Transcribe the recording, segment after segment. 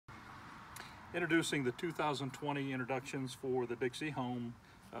Introducing the 2020 introductions for the Dixie Home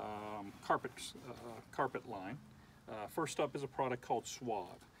carpet line. First up is a product called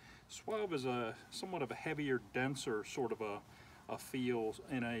Suave. Suave is somewhat of a heavier, denser sort of a feel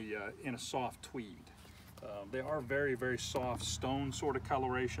in a soft tweed. They are very, very soft stone sort of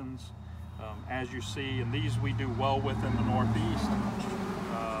colorations, as you see, and these we do well with in the Northeast.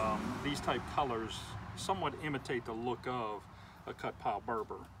 These type colors somewhat imitate the look of a cut pile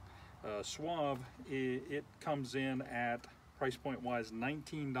Berber. Suave, it comes in at price point wise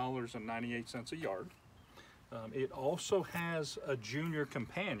 $19.98 a yard. It also has a junior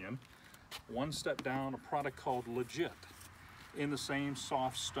companion, one step down, a product called Legit, in the same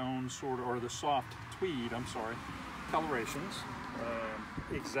soft stone sort of, or the soft tweed, I'm sorry, colorations,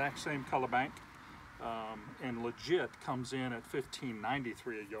 exact same color bank, and Legit comes in at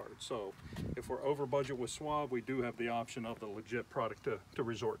 $15.93 a yard. So if we're over budget with Suave, we do have the option of the Legit product to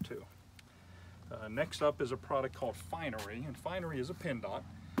resort to. Next up is a product called Finery, and Finery is a pin dot,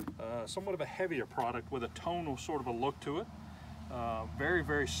 somewhat of a heavier product with a tonal sort of a look to it. Very,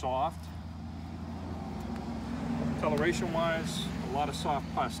 very soft. Coloration wise, a lot of soft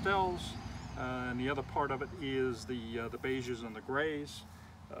pastels, and the other part of it is the beiges and the grays.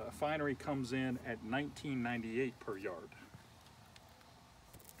 Finery comes in at $19.98 per yard.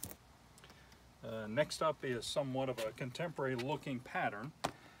 Next up is somewhat of a contemporary looking pattern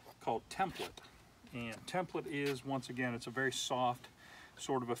called Template. And Template is, once again, it's a very soft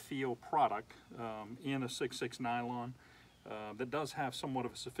sort of a feel product in a 6/6 nylon that does have somewhat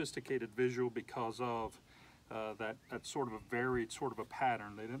of a sophisticated visual because of that sort of a varied sort of a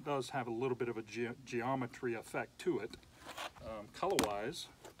pattern. It does have a little bit of a geometry effect to it. Color-wise,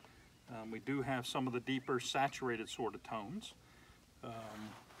 we do have some of the deeper saturated sort of tones.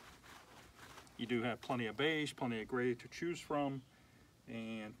 You do have plenty of beige, plenty of gray to choose from,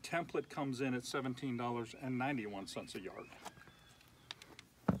 and Template comes in at $17.91 a yard.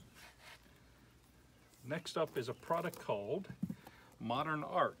 Next up is a product called Modern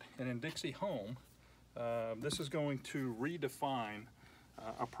Art, and in Dixie Home, this is going to redefine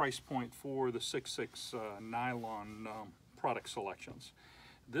a price point for the 6/6 nylon product selections.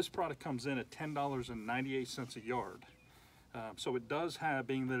 This product comes in at $10.98 a yard. So it does have,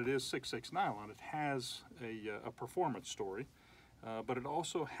 being that it is 6/6 nylon, it has a performance story, but it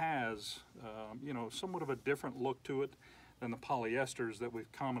also has, you know, somewhat of a different look to it than the polyesters that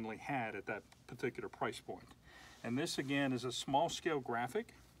we've commonly had at that particular price point. And this again is a small scale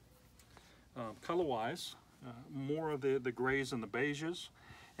graphic. Color-wise, more of the grays and the beiges,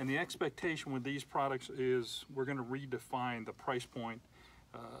 and the expectation with these products is we're going to redefine the price point,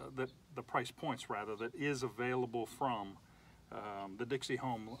 the price points rather, that is available from the Dixie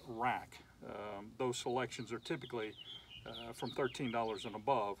Home rack. Those selections are typically from $13 and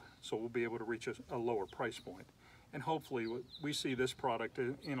above, so we'll be able to reach a lower price point. And hopefully we see this product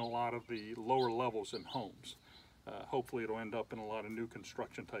in a lot of the lower levels in homes. Hopefully it'll end up in a lot of new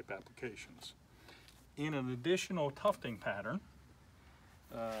construction type applications. In an additional tufting pattern,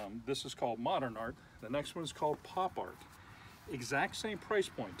 this is called Modern Art. The next one is called Pop Art. Exact same price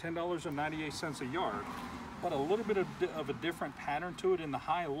point, $10.98 a yard, but a little bit of a different pattern to it in the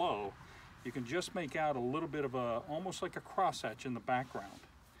high-low. You can just make out a little bit of almost like a crosshatch in the background.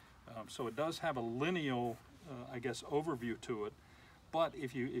 So it does have a lineal, I guess, overview to it. But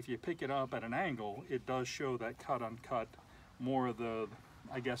if you pick it up at an angle, it does show that cut uncut, more of the,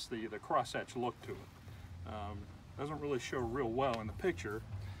 I guess, the crosshatch look to it. Doesn't really show real well in the picture,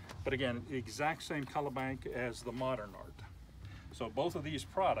 but again, the exact same color bank as the Modern Art. So both of these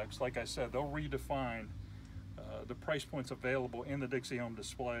products, like I said, they'll redefine the price points available in the Dixie Home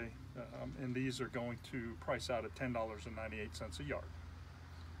display, and these are going to price out at $10.98 a yard.